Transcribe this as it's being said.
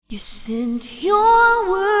You sent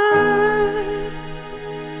your word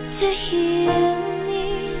to heal me,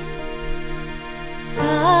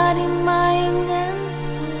 body, mind, and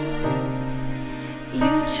soul.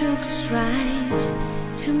 You took strides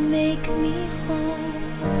to make me whole.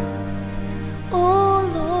 Oh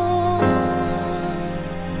Lord,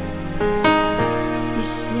 you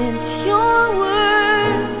sent your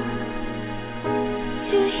word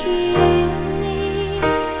to heal me,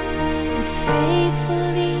 and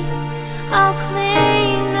faithfully I'll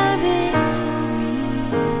claim the victory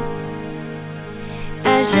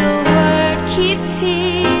as your word keeps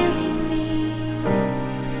healing me.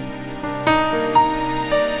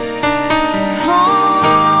 Oh,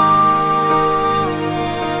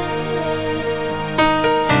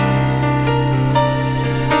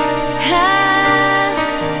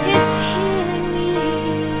 it's healing me.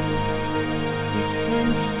 You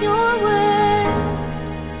sent your word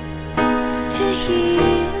to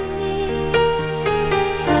heal me,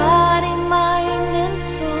 body, mind, and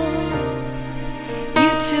soul. You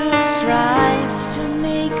took strides to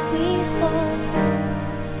make me whole.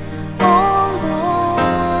 Oh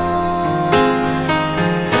Lord,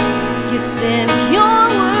 you sent your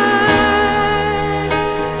word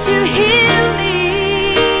to heal me.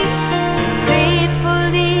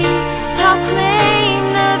 Faithfully I'll claim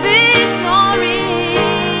the victory.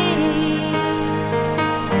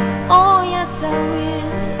 Oh yes, I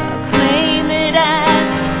will. I'll claim it as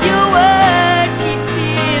your word keeps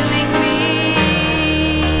healing me.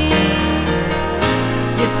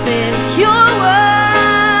 You sent your word.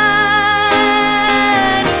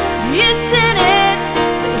 You sent it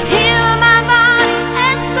to heal my body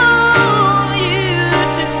and soul. You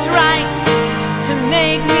took strides to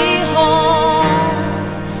make me whole.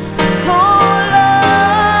 Oh Lord,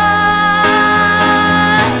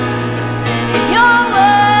 your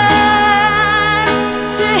word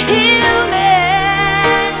to heal me.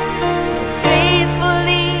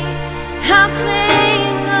 Faithfully I'll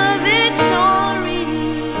claim the victory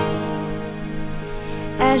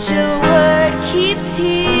as your word keeps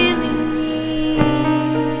healing me.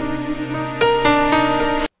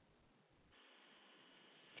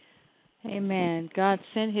 Amen. God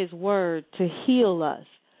sent his word to heal us,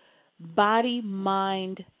 body,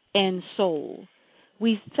 mind, and soul.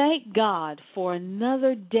 We thank God for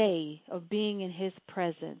another day of being in his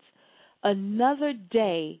presence, another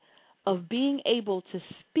day of being able to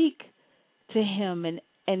speak to him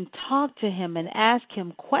and talk to him and ask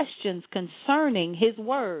him questions concerning his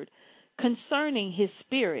word, concerning his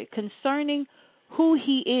spirit, concerning who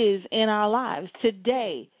he is in our lives.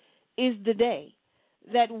 Today is the day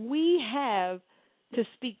that we have to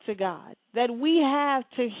speak to God, that we have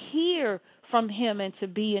to hear from him and to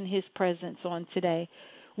be in his presence on today.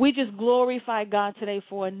 We just glorify God today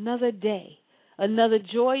for another day, another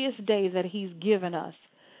joyous day that he's given us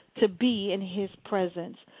to be in his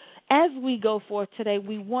presence. As we go forth today,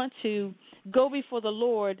 we want to go before the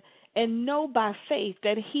Lord and know by faith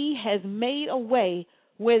that he has made a way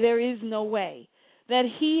where there is no way, that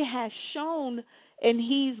he has shown and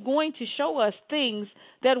he's going to show us things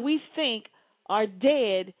that we think are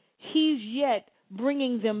dead. He's yet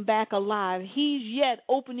bringing them back alive. He's yet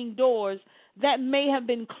opening doors that may have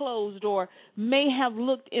been closed or may have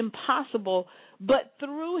looked impossible, but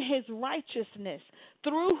through his righteousness,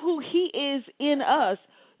 through who he is in us,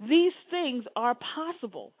 these things are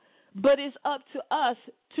possible. But it's up to us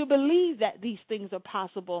to believe that these things are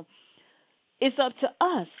possible. It's up to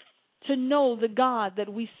us to know the God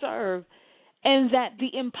that we serve and that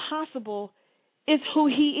the impossible is who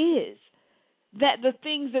he is, that the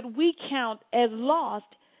things that we count as lost,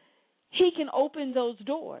 he can open those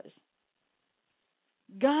doors.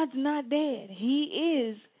 God's not dead. He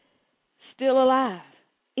is still alive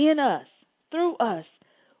in us, through us,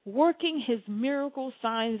 working his miracle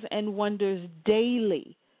signs and wonders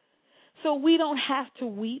daily. So we don't have to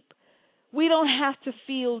weep. We don't have to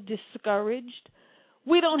feel discouraged.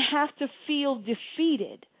 We don't have to feel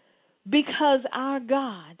defeated because our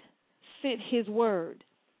God sent his word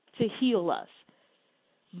to heal us,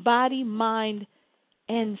 body, mind,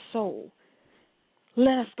 and soul.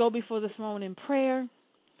 Let us go before this moment in prayer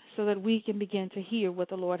so that we can begin to hear what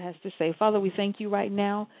the Lord has to say. Father, we thank you right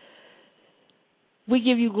now. We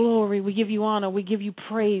give you glory. We give you honor. We give you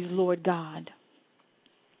praise, Lord God.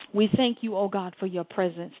 We thank you, oh God, for your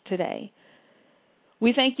presence today.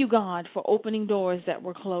 We thank you, God, for opening doors that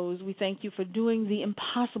were closed. We thank you for doing the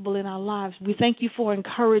impossible in our lives. We thank you for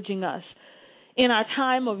encouraging us in our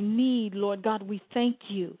time of need, Lord God. We thank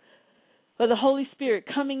you for the Holy Spirit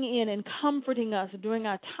coming in and comforting us during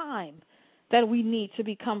our time that we need to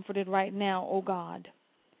be comforted right now, oh God.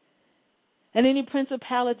 And any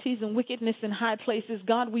principalities and wickedness in high places,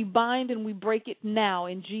 God, we bind and we break it now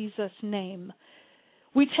in Jesus' name.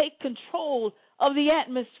 We take control of the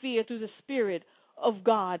atmosphere through the Spirit of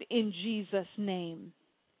God in Jesus' name.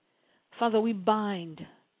 Father, we bind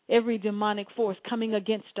every demonic force coming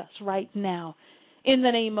against us right now in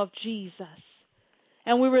the name of Jesus.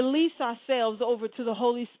 And we release ourselves over to the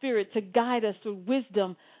Holy Spirit to guide us through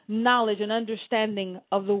wisdom, knowledge, and understanding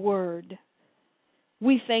of the Word.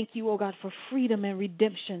 We thank you, oh God, for freedom and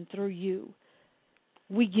redemption through you.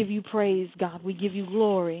 We give you praise, God. We give you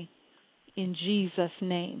glory in Jesus'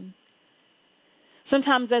 name.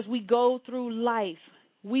 Sometimes as we go through life,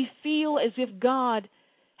 we feel as if God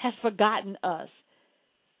has forgotten us,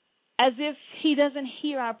 as if he doesn't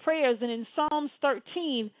hear our prayers. And in Psalms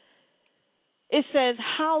 13, it says,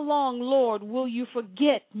 "How long, Lord, will you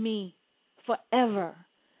forget me forever?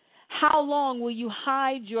 How long will you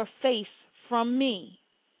hide your face from me?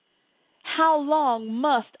 How long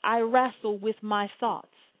must I wrestle with my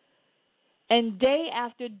thoughts, and day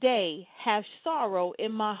after day have sorrow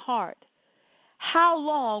in my heart? How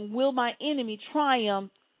long will my enemy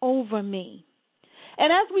triumph over me?"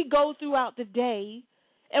 And as we go throughout the day,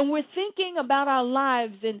 and we're thinking about our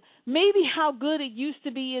lives and maybe how good it used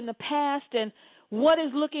to be in the past and what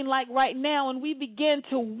is looking like right now, and we begin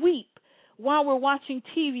to weep while we're watching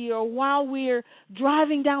TV or while we're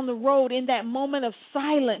driving down the road in that moment of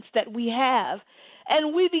silence that we have,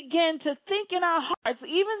 and we begin to think in our hearts,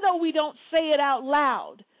 even though we don't say it out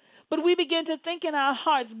loud, but we begin to think in our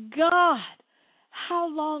hearts, "God, how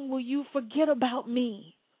long will you forget about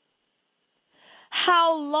me?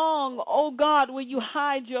 How long, oh God, will you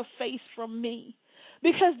hide your face from me?"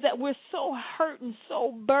 Because that we're so hurt and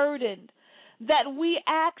so burdened that we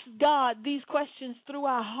ask God these questions through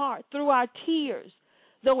our heart, through our tears.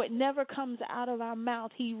 Though it never comes out of our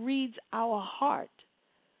mouth, he reads our heart.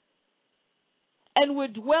 And we're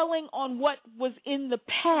dwelling on what was in the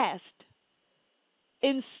past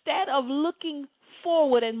instead of looking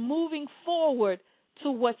forward and moving forward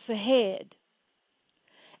to what's ahead,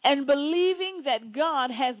 and believing that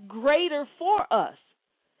God has greater for us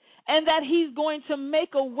and that he's going to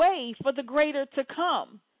make a way for the greater to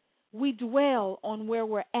come. We dwell on where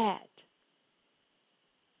we're at.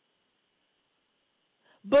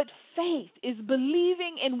 But faith is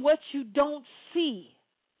believing in what you don't see.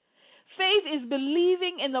 Faith is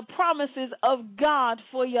believing in the promises of God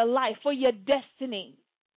for your life, for your destiny.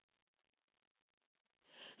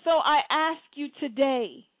 So I ask you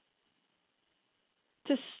today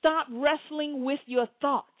to stop wrestling with your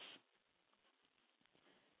thoughts.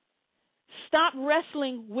 Stop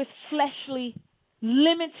wrestling with fleshly,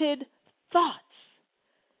 limited thoughts,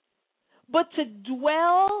 but to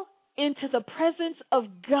dwell into the presence of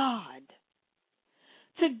God,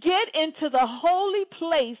 to get into the holy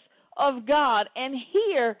place of God and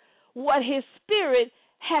hear what his Spirit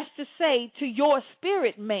has to say to your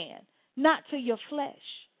spirit man, not to your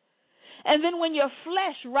flesh. And then when your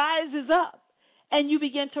flesh rises up and you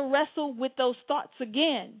begin to wrestle with those thoughts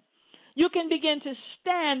again, you can begin to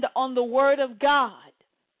stand on the word of God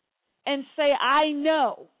and say, "I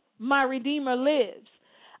know my Redeemer lives.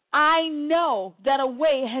 I know that a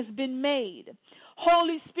way has been made.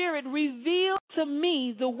 Holy Spirit, reveal to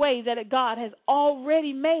me the way that God has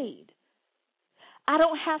already made. I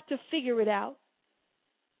don't have to figure it out.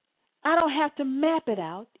 I don't have to map it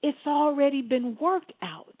out. It's already been worked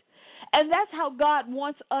out." And that's how God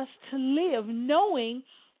wants us to live, knowing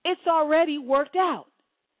it's already worked out.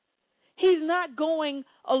 He's not going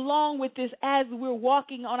along with this as we're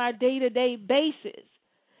walking on our day-to-day basis.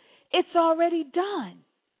 It's already done.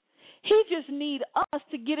 He just needs us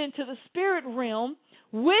to get into the spirit realm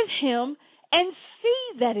with him and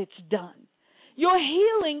see that it's done. Your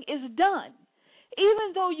healing is done.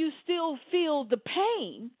 Even though you still feel the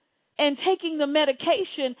pain and taking the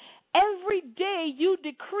medication, every day you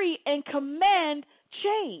decree and command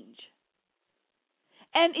change.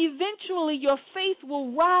 And eventually your faith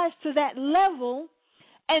will rise to that level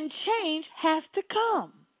and change has to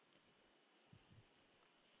come.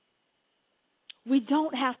 We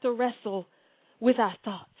don't have to wrestle with our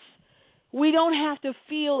thoughts. We don't have to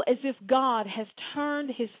feel as if God has turned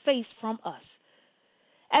his face from us,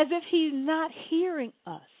 as if he's not hearing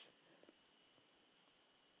us.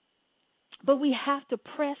 But we have to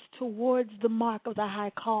press towards the mark of the high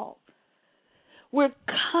call. We're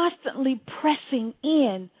constantly pressing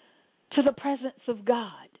in to the presence of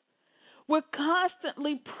God. We're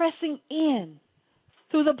constantly pressing in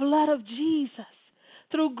through the blood of Jesus,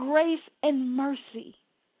 through grace and mercy.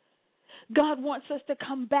 God wants us to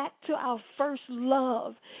come back to our first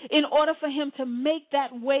love in order for him to make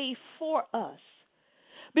that way for us.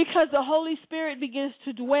 because the Holy Spirit begins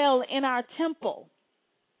to dwell in our temple.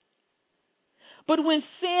 But when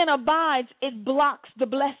sin abides, it blocks the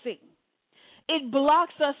blessing. It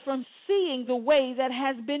blocks us from seeing the way that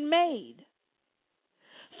has been made.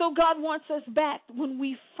 So God wants us back when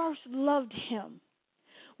we first loved Him,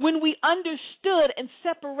 when we understood and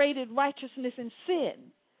separated righteousness and sin.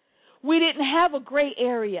 We didn't have a gray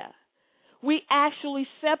area. We actually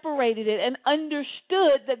separated it and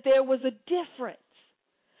understood that there was a difference.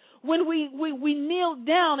 When we kneeled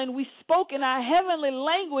down and we spoke in our heavenly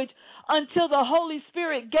language until the Holy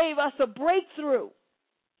Spirit gave us a breakthrough.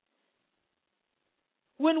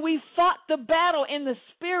 When we fought the battle in the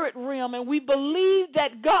spirit realm and we believed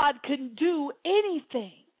that God could do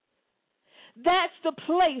anything. That's the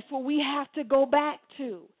place where we have to go back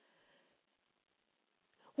to.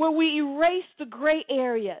 Where we erase the gray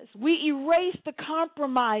areas. We erase the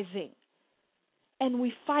compromising. And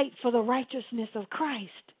we fight for the righteousness of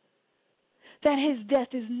Christ. That His death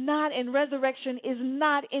is not and resurrection is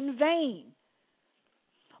not in vain.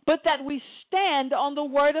 But that we stand on the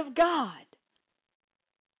Word of God.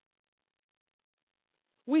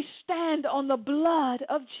 We stand on the blood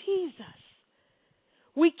of Jesus.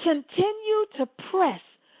 We continue to press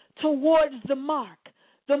towards the mark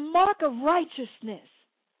of righteousness.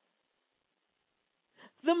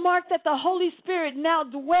 The mark that the Holy Spirit now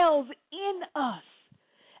dwells in us,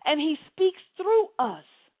 and He speaks through us,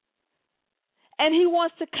 and He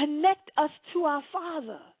wants to connect us to our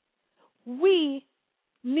Father. We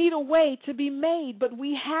need a way to be made, but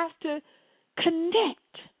we have to connect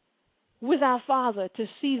with our Father to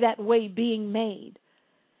see that way being made.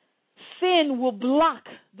 Sin will block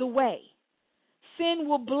the way. Sin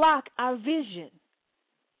will block our vision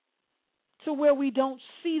to where we don't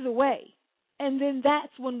see the way. And then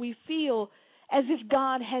that's when we feel as if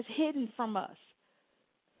God has hidden from us.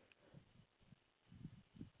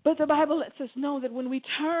 But the Bible lets us know that when we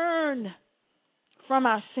turn from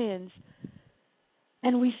our sins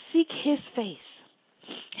and we seek His face,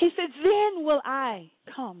 He says, then will I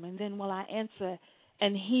come and then will I answer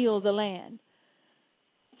and heal the land.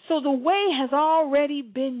 So the way has already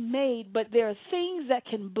been made, but there are things that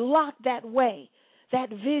can block that way, that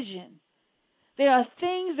vision. There are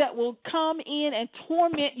things that will come in and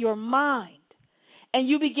torment your mind. And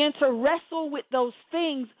you begin to wrestle with those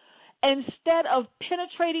things instead of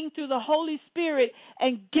penetrating through the Holy Spirit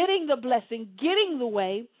and getting the blessing, getting the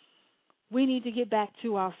way. We need to get back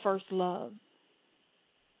to our first love.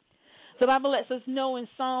 The Bible lets us know in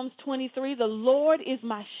Psalms 23, the Lord is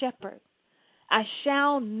my shepherd. I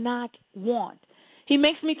shall not want. He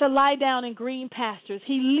makes me to lie down in green pastures.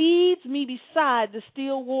 He leads me beside the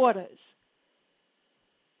still waters.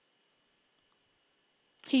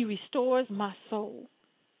 He restores my soul.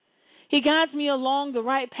 He guides me along the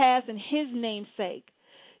right path in His name's sake.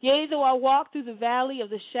 Yea, though I walk through the valley of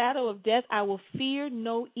the shadow of death, I will fear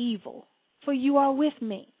no evil, for You are with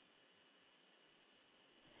me.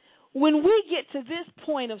 When we get to this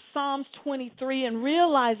point of Psalms 23 and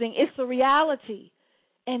realizing it's a reality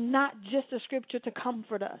and not just a scripture to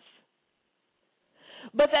comfort us,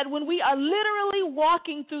 but that when we are literally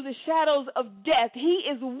walking through the shadows of death, He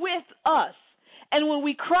is with us. And when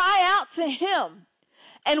we cry out to Him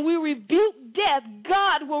and we rebuke death,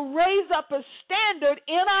 God will raise up a standard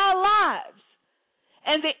in our lives.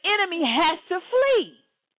 And the enemy has to flee.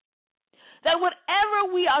 That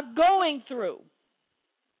whatever we are going through,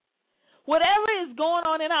 whatever is going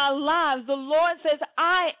on in our lives, the Lord says,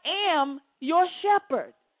 I am your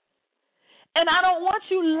shepherd. And I don't want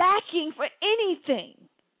you lacking for anything.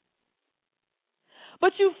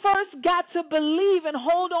 But you first got to believe and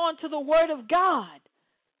hold on to the Word of God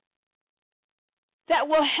that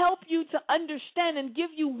will help you to understand and give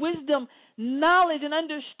you wisdom, knowledge, and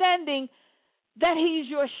understanding that He's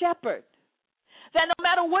your shepherd. That no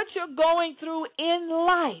matter what you're going through in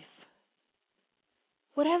life,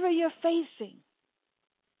 whatever you're facing,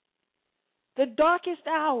 the darkest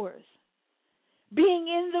hours, being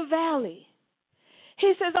in the valley,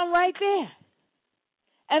 He says, I'm right there.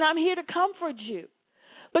 And I'm here to comfort you.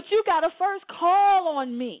 But you got to first call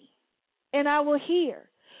on me, and I will hear.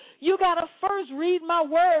 You got to first read my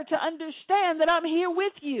word to understand that I'm here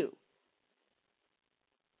with you.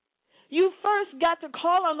 You first got to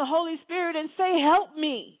call on the Holy Spirit and say, help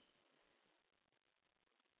me.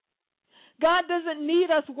 God doesn't need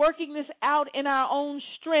us working this out in our own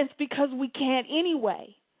strength because we can't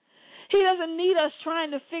anyway. He doesn't need us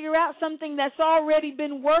trying to figure out something that's already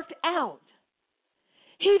been worked out.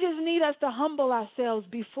 He just needs us to humble ourselves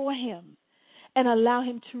before Him and allow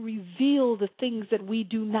Him to reveal the things that we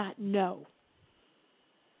do not know.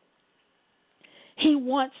 He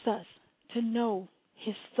wants us to know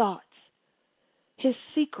his thoughts, his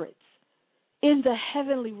secrets in the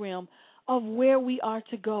heavenly realm of where we are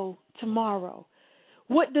to go tomorrow.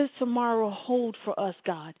 What does tomorrow hold for us,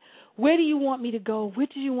 God? Where do you want me to go? What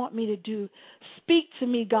do you want me to do? Speak to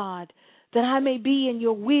me, God, that I may be in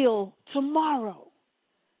your will tomorrow.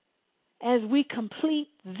 As we complete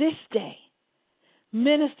this day,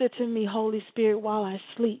 minister to me, Holy Spirit, while I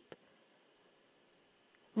sleep.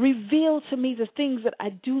 Reveal to me the things that I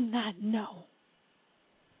do not know.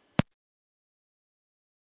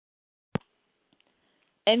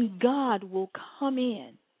 And God will come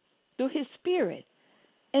in through his Spirit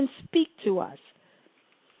and speak to us.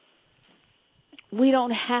 We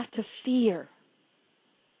don't have to fear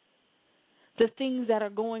the things that are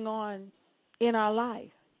going on in our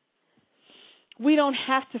life. We don't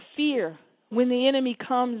have to fear when the enemy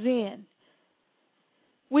comes in.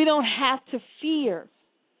 We don't have to fear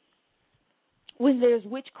when there's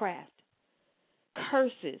witchcraft,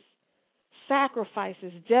 curses,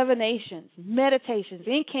 sacrifices, divinations, meditations,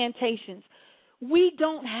 incantations. We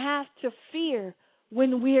don't have to fear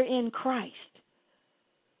when we're in Christ.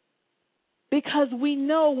 Because we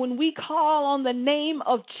know when we call on the name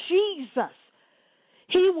of Jesus,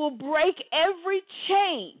 he will break every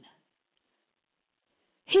chain.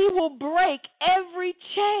 He will break every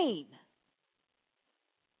chain.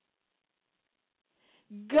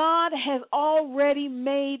 God has already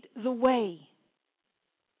made the way.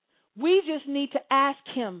 We just need to ask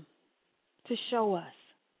him to show us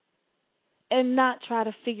and not try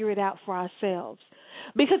to figure it out for ourselves.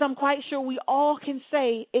 Because I'm quite sure we all can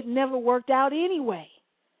say it never worked out anyway.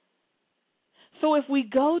 So if we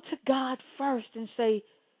go to God first and say,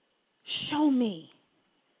 show me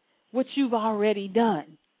what you've already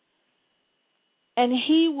done, and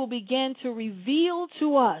he will begin to reveal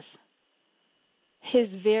to us his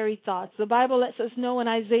very thoughts. The Bible lets us know in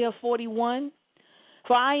Isaiah 41,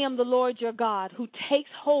 for I am the Lord your God who takes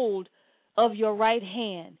hold of your right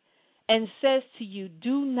hand and says to you,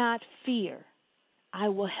 do not fear, I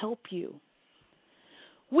will help you.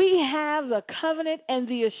 We have the covenant and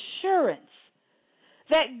the assurance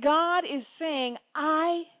that God is saying,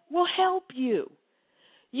 I will help you.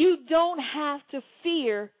 You don't have to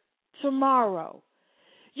fear tomorrow.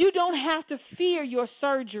 You don't have to fear your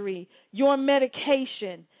surgery, your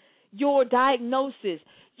medication, your diagnosis.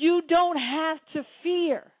 You don't have to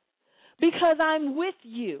fear because I'm with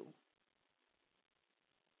you.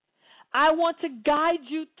 I want to guide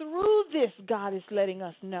you through this, God is letting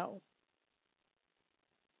us know.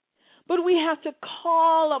 But we have to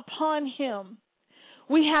call upon him.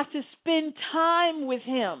 We have to spend time with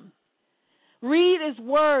him. Read his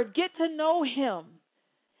word. Get to know him.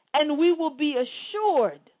 And we will be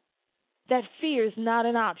assured that fear is not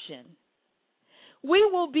an option. We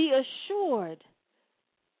will be assured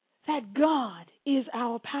that God is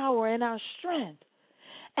our power and our strength,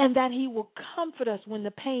 and that he will comfort us when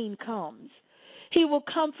the pain comes. He will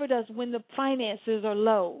comfort us when the finances are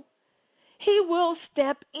low. He will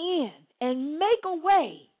step in and make a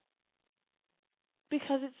way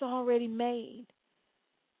because it's already made.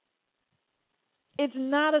 It's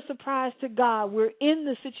not a surprise to God. We're in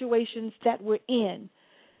the situations that we're in.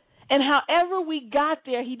 And however we got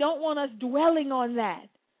there, he don't want us dwelling on that.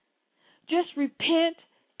 Just repent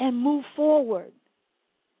and move forward.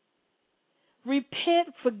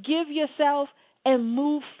 Repent, forgive yourself, and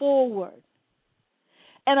move forward.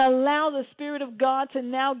 And allow the Spirit of God to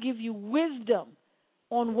now give you wisdom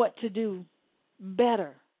on what to do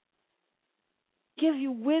better. Give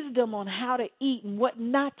you wisdom on how to eat and what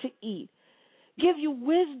not to eat. Give you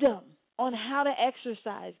wisdom on how to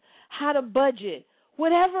exercise, how to budget.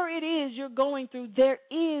 Whatever it is you're going through, there is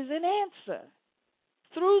an answer.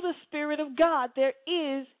 Through the Spirit of God, there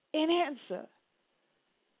is an answer.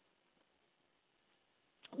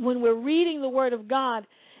 When we're reading the Word of God,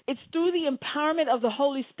 it's through the empowerment of the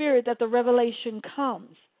Holy Spirit that the revelation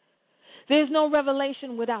comes. There's no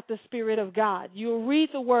revelation without the Spirit of God. You'll read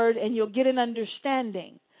the Word and you'll get an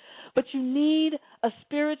understanding. But you need a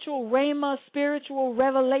spiritual rhema, spiritual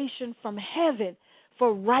revelation from heaven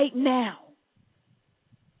for right now.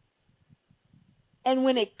 And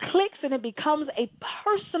when it clicks and it becomes a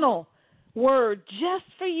personal word just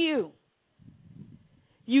for you,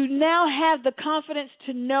 you now have the confidence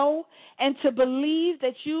to know and to believe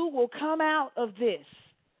that you will come out of this.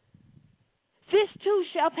 This too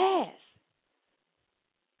shall pass.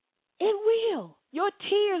 It will. Your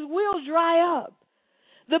tears will dry up.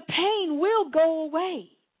 The pain will go away.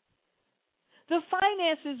 The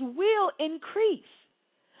finances will increase.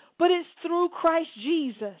 But it's through Christ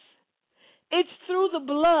Jesus. It's through the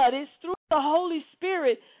blood. It's through the Holy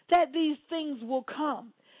Spirit that these things will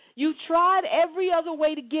come. You tried every other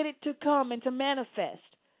way to get it to come and to manifest.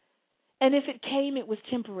 And if it came, it was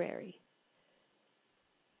temporary.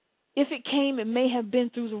 If it came, it may have been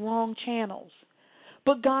through the wrong channels.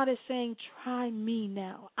 But God is saying, try me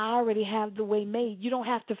now. I already have the way made. You don't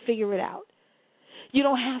have to figure it out. You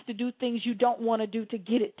don't have to do things you don't want to do to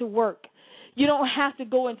get it to work. You don't have to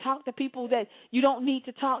go and talk to people that you don't need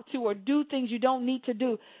to talk to or do things you don't need to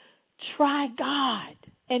do. Try God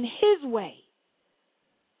and His way.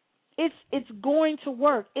 It's going to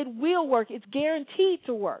work. It will work. It's guaranteed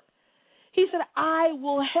to work. He said, I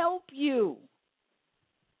will help you.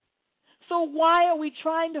 So why are we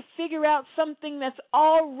trying to figure out something that's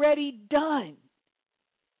already done?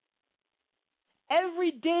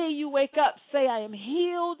 Every day you wake up, say, I am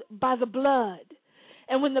healed by the blood.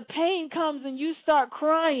 And when the pain comes and you start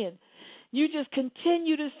crying, you just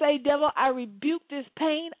continue to say, devil, I rebuke this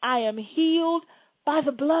pain. I am healed by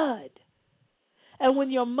the blood. And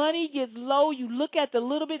when your money gets low, you look at the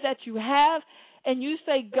little bit that you have and you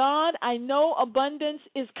say, God, I know abundance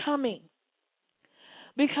is coming.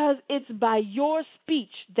 Because it's by your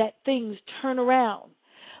speech that things turn around.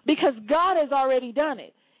 Because God has already done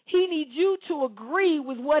it. He needs you to agree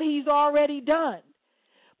with what He's already done.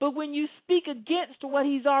 But when you speak against what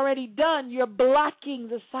He's already done, you're blocking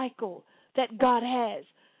the cycle that God has.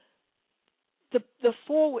 The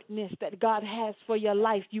forwardness that God has for your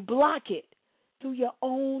life. You block it through your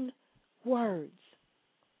own words.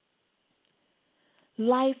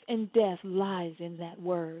 Life and death lies in that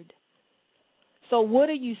word. So what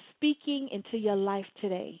are you speaking into your life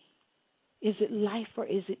today? Is it life or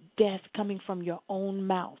is it death coming from your own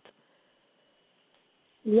mouth?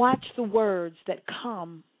 Watch the words that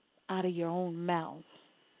come out of your own mouth.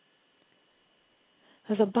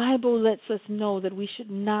 As the Bible lets us know that we should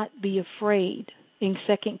not be afraid in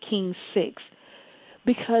 2 Kings 6,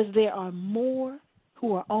 because there are more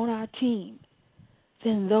who are on our team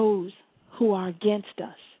than those who are against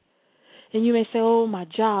us. And you may say, oh, my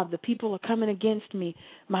job, the people are coming against me,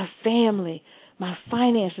 my family, my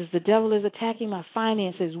finances, the devil is attacking my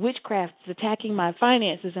finances, witchcraft is attacking my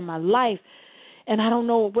finances and my life, and I don't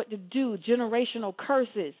know what to do, generational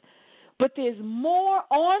curses. But there's more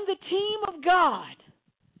on the team of God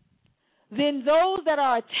than those that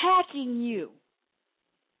are attacking you.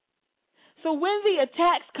 So when the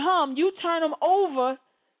attacks come, you turn them over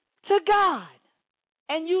to God,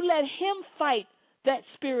 and you let Him fight that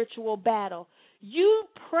spiritual battle. You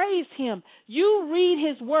praise Him. You read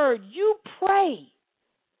His word. You pray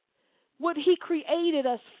what He created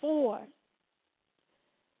us for.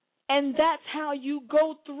 And that's how you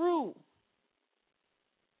go through.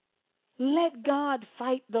 Let God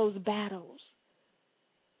fight those battles.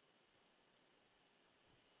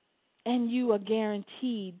 And you are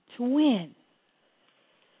guaranteed to win.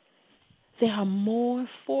 There are more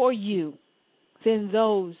for you than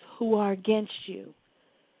those who are against you.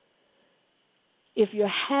 If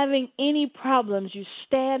you're having any problems, you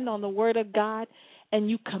stand on the Word of God and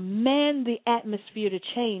you command the atmosphere to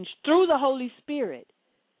change through the Holy Spirit.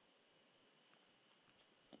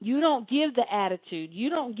 You don't give the attitude. You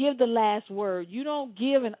don't give the last word. You don't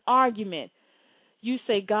give an argument. You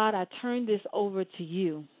say, God, I turn this over to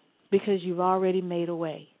you because you've already made a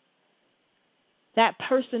way. That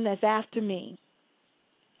person that's after me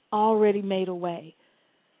already made a way.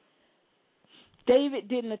 David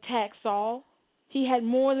didn't attack Saul. He had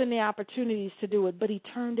more than the opportunities to do it, but he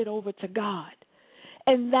turned it over to God.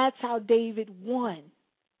 And that's how David won.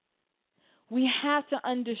 We have to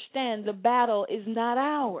understand the battle is not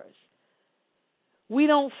ours. We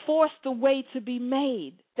don't force the way to be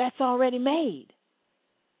made. That's already made.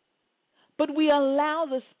 But we allow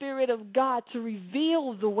the Spirit of God to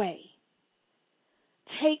reveal the way.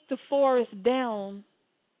 Take the forest down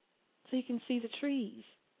so you can see the trees.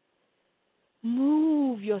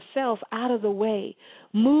 Move yourself out of the way.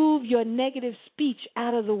 Move your negative speech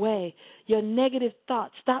out of the way. Your negative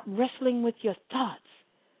thoughts. Stop wrestling with your thoughts.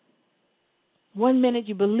 One minute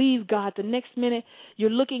you believe God. The next minute you're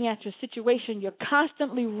looking at your situation. You're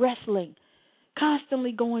constantly wrestling.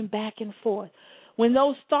 Constantly going back and forth. When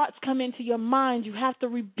those thoughts come into your mind, you have to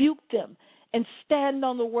rebuke them and stand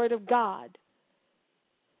on the Word of God.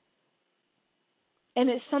 And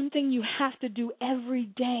it's something you have to do every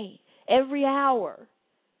day, every hour,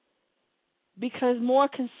 because more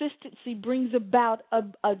consistency brings about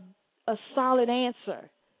a solid answer.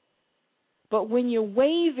 But when you're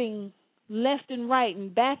waving left and right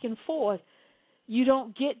and back and forth, you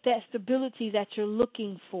don't get that stability that you're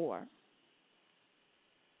looking for.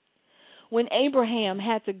 When Abraham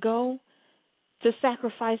had to go to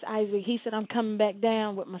sacrifice Isaac, he said, I'm coming back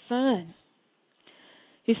down with my son.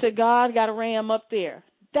 He said, God got a ram up there.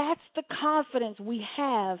 That's the confidence we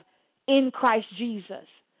have in Christ Jesus.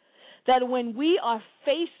 That when we are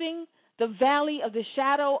facing the valley of the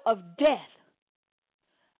shadow of death,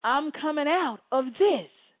 I'm coming out of this.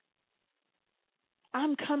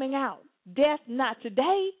 I'm coming out. Death, not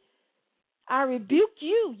today. I rebuke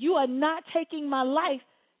you. You are not taking my life.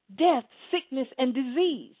 Death, sickness, and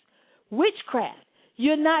disease. Witchcraft,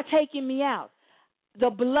 you're not taking me out. The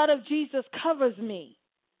blood of Jesus covers me.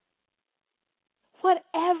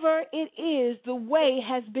 Whatever it is, the way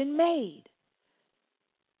has been made.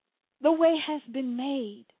 The way has been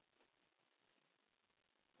made.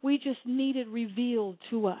 We just need it revealed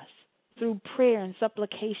to us through prayer and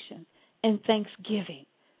supplication and thanksgiving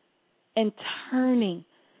and turning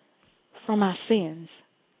from our sins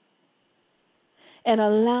and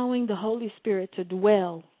allowing the Holy Spirit to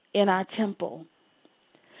dwell in our temple.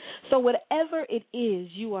 So whatever it is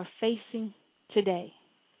you are facing today,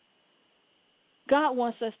 God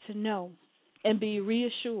wants us to know and be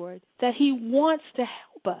reassured that He wants to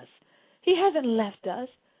help us. He hasn't left us.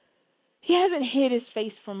 He hasn't hid His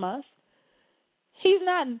face from us. He's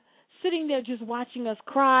not sitting there just watching us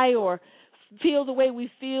cry or feel the way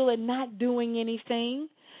we feel and not doing anything.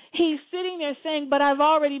 He's sitting there saying, but I've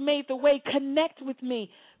already made the way. Connect with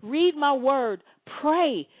me. Read my word.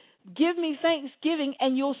 Pray. Give me thanksgiving,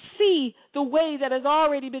 and you'll see the way that has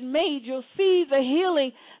already been made. You'll see the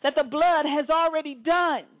healing that the blood has already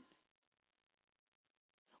done.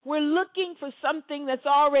 We're looking for something that's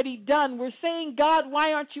already done. We're saying, God,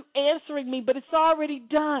 why aren't you answering me? But it's already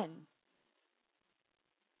done.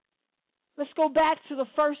 Let's go back to the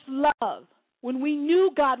first love. When we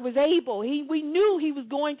knew God was able, we knew He was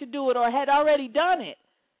going to do it or had already done it.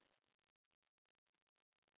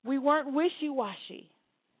 We weren't wishy-washy,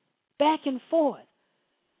 back and forth.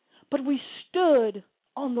 But we stood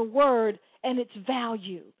on the word and its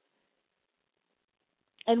value.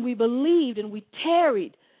 And we believed and we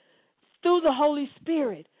tarried through the Holy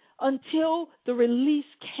Spirit until the release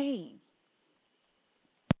came.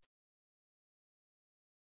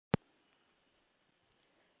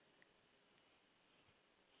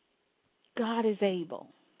 God is able.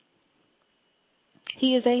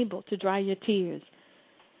 He is able to dry your tears.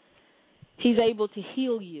 He's able to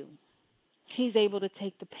heal you. He's able to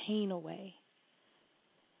take the pain away.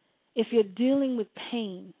 If you're dealing with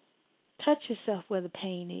pain, touch yourself where the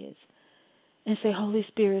pain is and say, Holy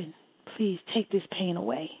Spirit, please take this pain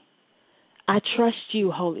away. I trust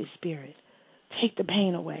you, Holy Spirit. Take the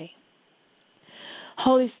pain away.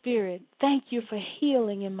 Holy Spirit, thank you for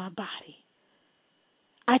healing in my body.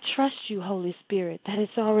 I trust you, Holy Spirit, that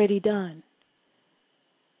it's already done.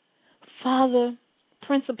 Father,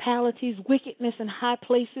 principalities, wickedness in high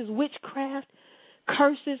places, witchcraft,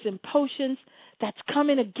 curses and potions that's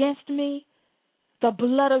coming against me, the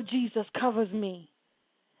blood of Jesus covers me.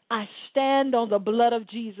 I stand on the blood of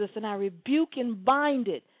Jesus and I rebuke and bind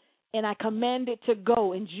it and I command it to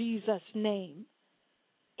go in Jesus' name.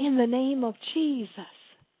 In the name of Jesus.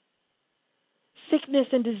 Sickness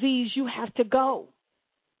and disease, you have to go.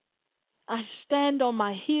 I stand on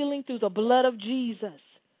my healing through the blood of Jesus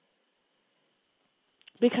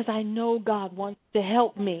because I know God wants to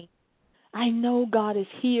help me. I know God is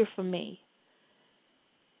here for me.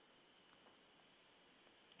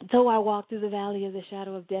 Though I walk through the valley of the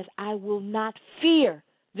shadow of death, I will not fear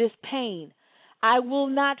this pain. I will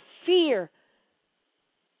not fear,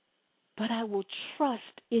 but I will trust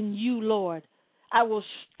in you, Lord. I will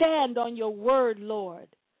stand on your word, Lord,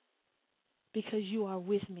 because you are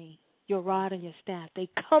with me. Your rod and your staff, they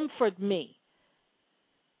comfort me.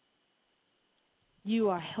 You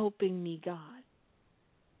are helping me, God.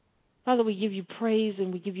 Father, we give you praise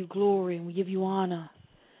and we give you glory and we give you honor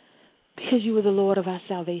because you are the Lord of our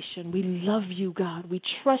salvation. We love you, God. We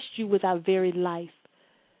trust you with our very life.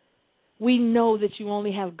 We know that you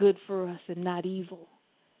only have good for us and not evil.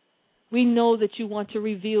 We know that you want to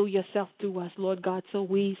reveal yourself through us, Lord God, so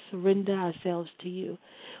we surrender ourselves to you.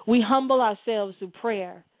 We humble ourselves through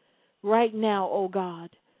prayer right now, oh God,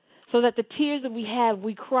 so that the tears that we have,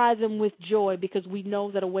 we cry them with joy because we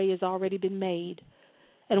know that a way has already been made.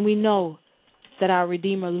 And we know that our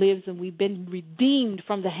Redeemer lives and we've been redeemed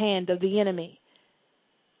from the hand of the enemy.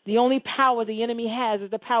 The only power the enemy has is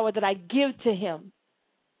the power that I give to him.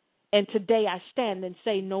 And today I stand and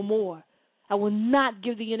say no more. I will not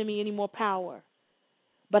give the enemy any more power,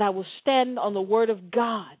 but I will stand on the word of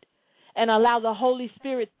God and allow the Holy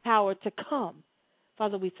Spirit's power to come.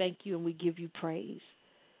 Father, we thank you and we give you praise.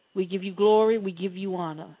 We give you glory, we give you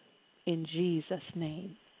honor. In Jesus'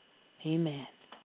 name, amen.